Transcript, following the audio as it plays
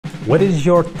What is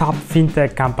your top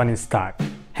fintech company stock?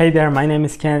 Hey there, my name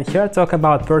is Ken, here to talk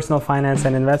about personal finance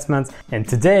and investments, and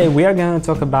today we are going to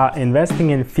talk about investing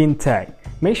in fintech.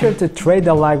 Make sure to trade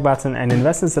the like button and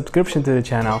invest in subscription to the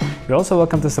channel. You're also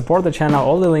welcome to support the channel,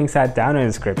 all the links are down in the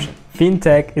description.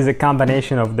 Fintech is a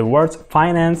combination of the words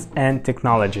finance and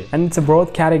technology, and it's a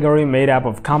broad category made up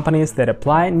of companies that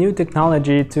apply new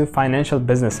technology to financial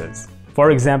businesses.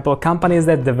 For example, companies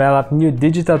that develop new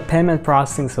digital payment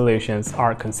processing solutions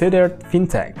are considered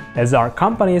fintech, as are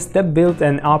companies that build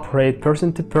and operate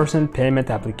person-to-person payment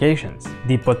applications.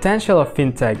 The potential of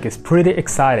fintech is pretty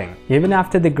exciting. Even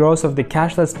after the growth of the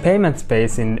cashless payment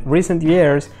space in recent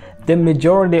years, the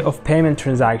majority of payment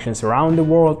transactions around the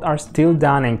world are still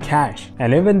done in cash.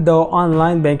 And even though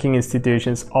online banking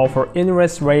institutions offer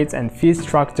interest rates and fee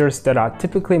structures that are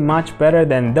typically much better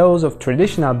than those of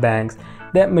traditional banks,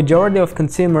 the majority of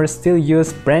consumers still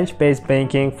use branch-based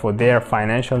banking for their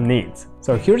financial needs.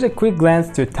 So here's a quick glance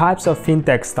to types of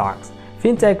fintech stocks.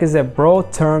 Fintech is a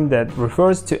broad term that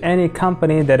refers to any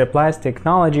company that applies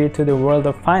technology to the world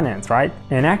of finance, right?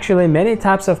 And actually many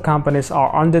types of companies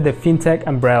are under the fintech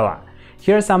umbrella.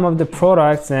 Here are some of the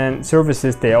products and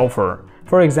services they offer.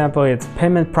 For example, it's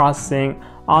payment processing,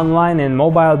 online and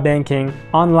mobile banking,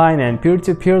 online and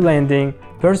peer-to-peer lending,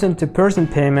 person-to-person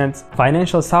payments,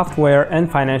 financial software,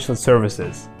 and financial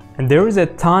services. And there is a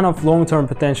ton of long-term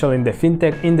potential in the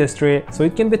fintech industry, so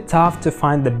it can be tough to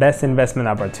find the best investment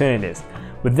opportunities.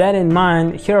 With that in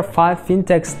mind, here are 5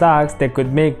 fintech stocks that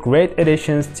could make great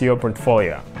additions to your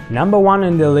portfolio. Number 1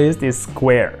 on the list is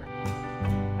Square.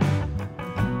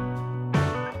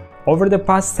 Over the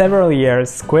past several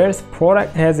years, Square's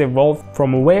product has evolved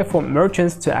from a way for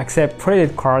merchants to accept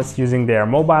credit cards using their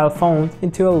mobile phones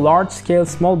into a large-scale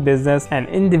small business and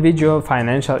individual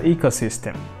financial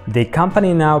ecosystem. The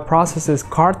company now processes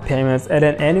card payments at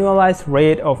an annualized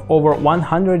rate of over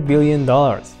 $100 billion.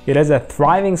 It has a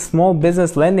thriving small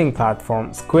business lending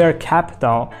platform, Square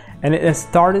Capital, and it has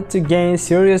started to gain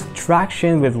serious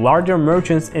traction with larger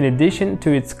merchants in addition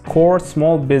to its core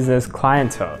small business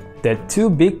clientele. The two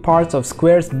big parts of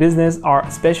Square's business are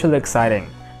especially exciting.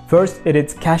 First, it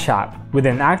is Cash App, with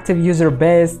an active user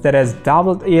base that has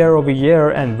doubled year over year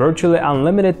and virtually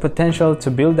unlimited potential to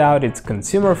build out its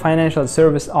consumer financial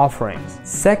service offerings.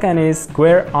 Second is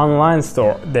Square Online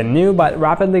Store, the new but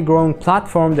rapidly growing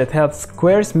platform that helps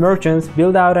Square's merchants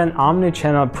build out an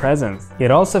omni-channel presence.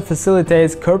 It also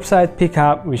facilitates curbside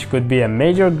pickup, which could be a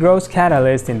major growth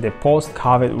catalyst in the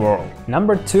post-COVID world.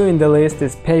 Number 2 in the list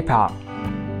is PayPal.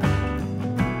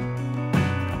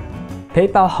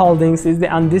 PayPal Holdings is the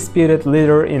undisputed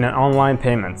leader in online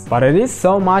payments, but it is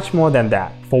so much more than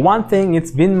that. For one thing,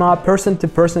 its Venmo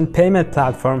person-to-person payment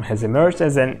platform has emerged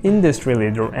as an industry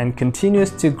leader and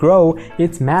continues to grow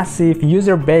its massive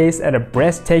user base at a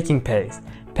breathtaking pace.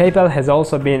 PayPal has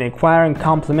also been acquiring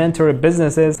complementary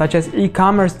businesses such as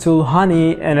e-commerce tool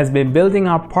Honey and has been building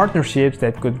up partnerships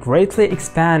that could greatly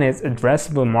expand its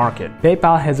addressable market.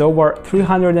 PayPal has over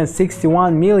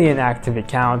 361 million active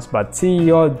accounts, but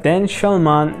CEO Dan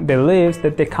Schulman believes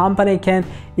that the company can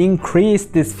increase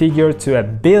this figure to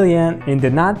 1 billion in the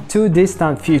not too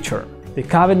distant future. The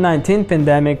COVID-19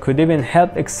 pandemic could even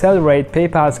help accelerate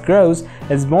PayPal's growth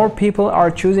as more people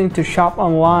are choosing to shop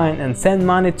online and send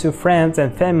money to friends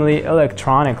and family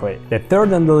electronically. The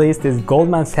third on the list is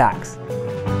Goldman Sachs.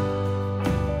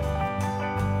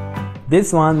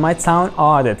 This one might sound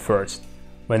odd at first.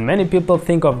 When many people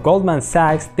think of Goldman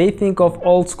Sachs, they think of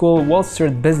old-school Wall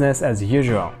Street business as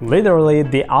usual, literally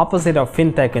the opposite of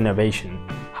fintech innovation.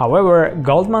 However,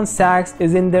 Goldman Sachs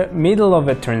is in the middle of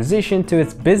a transition to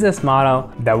its business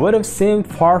model that would have seemed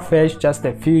far-fetched just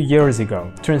a few years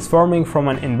ago, transforming from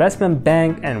an investment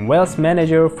bank and wealth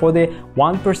manager for the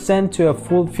 1% to a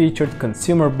full-featured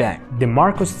consumer bank. The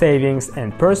Marcus Savings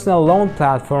and personal loan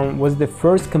platform was the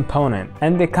first component,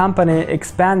 and the company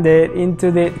expanded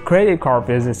into the credit card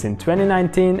business in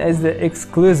 2019 as the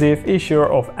exclusive issuer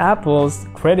of Apple's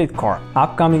credit card.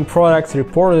 Upcoming products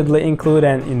reportedly include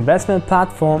an investment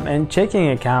platform and checking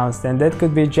accounts, and that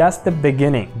could be just the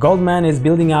beginning. Goldman is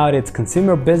building out its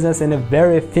consumer business in a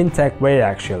very fintech way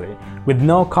actually, with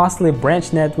no costly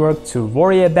branch network to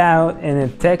worry about and a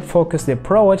tech-focused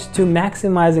approach to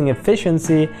maximizing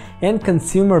efficiency and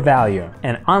consumer value.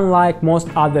 And unlike most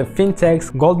other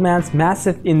fintechs, Goldman's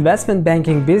massive investment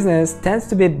banking business tends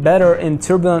to be better in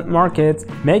turbulent markets,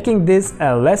 making this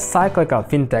a less cyclical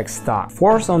fintech stock.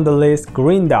 Fourth on the list,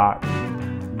 Green Dot.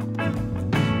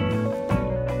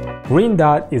 Green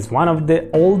Dot is one of the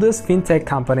oldest fintech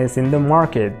companies in the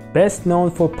market, best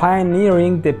known for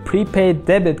pioneering the prepaid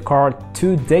debit card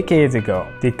 2 decades ago.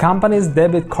 The company's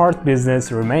debit card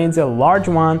business remains a large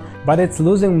one, but it's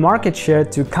losing market share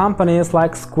to companies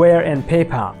like Square and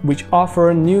PayPal, which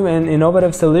offer new and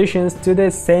innovative solutions to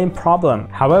the same problem.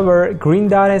 However, Green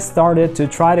Dot has started to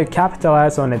try to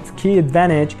capitalize on its key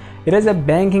advantage. It has a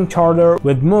banking charter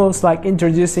with moves like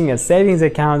introducing a savings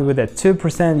account with a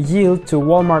 2% yield to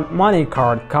Walmart Money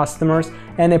Card customers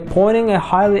and appointing a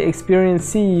highly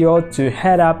experienced CEO to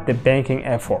head up the banking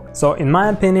effort. So in my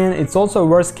opinion, it's also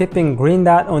worth keeping Green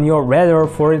Dot on your radar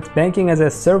for its banking as a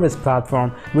service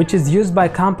platform, which is used by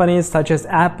companies such as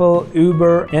Apple,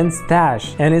 Uber, and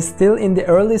Stash, and is still in the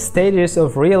early stages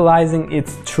of realizing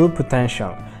its true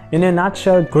potential. In a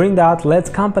nutshell, Green Dot lets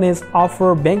companies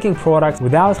offer banking products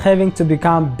without having to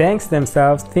become banks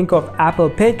themselves. Think of Apple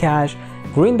Pay Cash.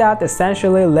 Green Dot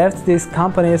essentially lets these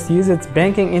companies use its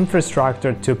banking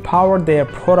infrastructure to power their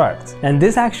products. And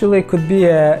this actually could be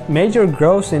a major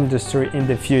growth industry in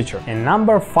the future. And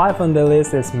number 5 on the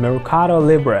list is Mercado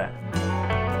Libre.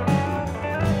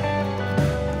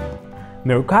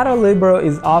 Mercado Libre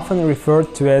is often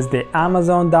referred to as the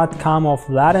Amazon.com of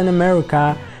Latin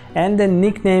America, and the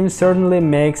nickname certainly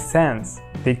makes sense.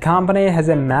 The company has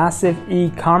a massive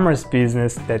e-commerce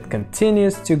business that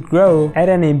continues to grow at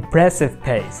an impressive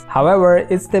pace. However,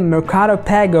 it's the Mercado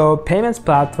Pago payments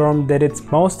platform that is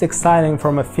most exciting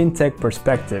from a fintech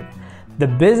perspective. The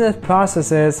business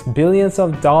processes billions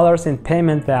of dollars in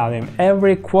payment volume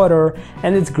every quarter,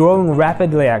 and it's growing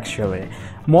rapidly actually.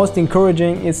 Most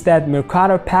encouraging is that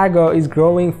Mercado Pago is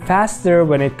growing faster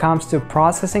when it comes to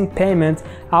processing payments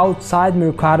outside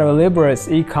Mercado Libre's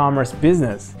e-commerce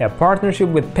business. A partnership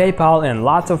with PayPal and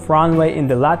lots of runway in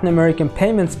the Latin American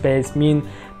payment space mean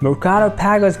Mercado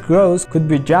Pago's growth could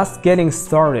be just getting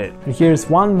started. And here's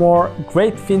one more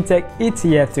great fintech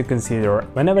ETF to consider.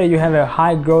 Whenever you have a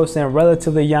high growth and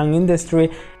relatively young industry,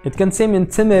 it can seem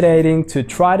intimidating to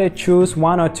try to choose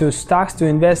 1 or 2 stocks to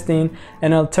invest in.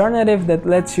 An alternative that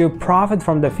lets you profit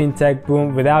from the fintech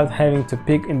boom without having to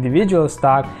pick individual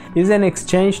stock is an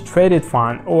exchange traded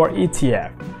fund or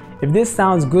ETF. If this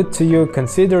sounds good to you,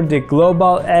 consider the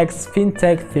Global X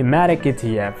FinTech Thematic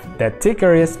ETF. The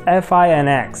ticker is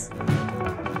FINX.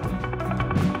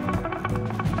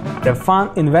 The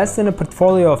fund invests in a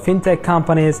portfolio of fintech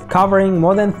companies covering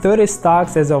more than 30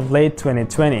 stocks as of late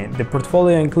 2020. The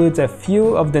portfolio includes a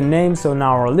few of the names on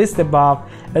our list above,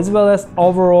 as well as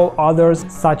overall others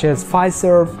such as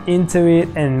Fiserv,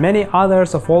 Intuit, and many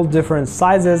others of all different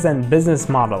sizes and business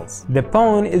models. The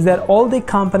point is that all the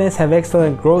companies have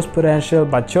excellent growth potential,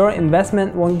 but your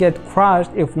investment won't get crushed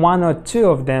if 1 or 2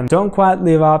 of them don't quite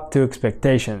live up to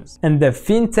expectations. And the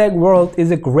fintech world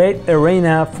is a great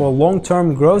arena for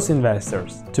long-term growth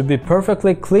investors. To be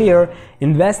perfectly clear,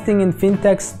 investing in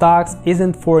fintech stocks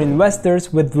isn't for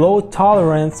investors with low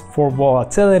tolerance for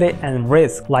volatility and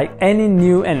risk. Like any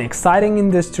new and exciting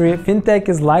industry, fintech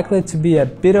is likely to be a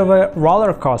bit of a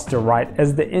roller coaster ride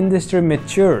as the industry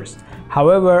matures.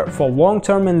 However, for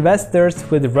long-term investors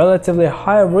with relatively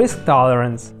high risk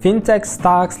tolerance, fintech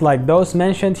stocks like those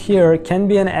mentioned here can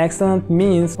be an excellent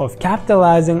means of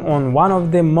capitalizing on one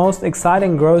of the most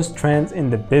exciting growth trends in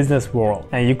the business world.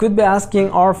 And you could be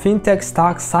asking, are fintech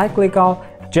stocks cyclical?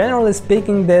 Generally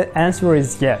speaking, the answer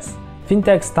is yes.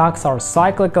 Fintech stocks are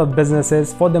cyclical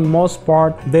businesses for the most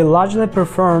part. They largely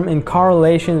perform in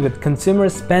correlation with consumer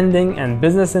spending and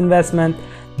business investment.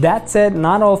 That said,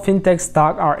 not all fintech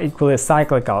stocks are equally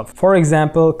cyclical. For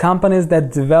example, companies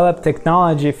that develop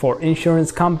technology for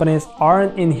insurance companies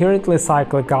aren't inherently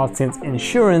cyclical since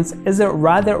insurance is a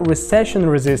rather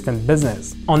recession-resistant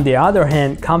business. On the other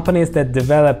hand, companies that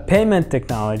develop payment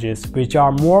technologies, which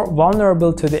are more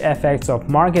vulnerable to the effects of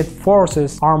market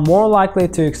forces, are more likely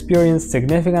to experience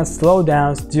significant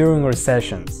slowdowns during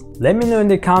recessions. Let me know in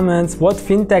the comments what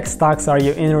fintech stocks are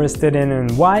you interested in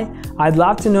and why. I'd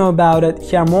love to know about it.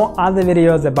 Here are more other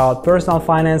videos about personal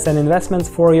finance and investments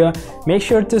for you. Make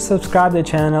sure to subscribe to the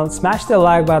channel, smash the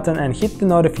like button and hit the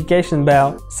notification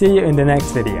bell. See you in the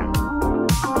next video.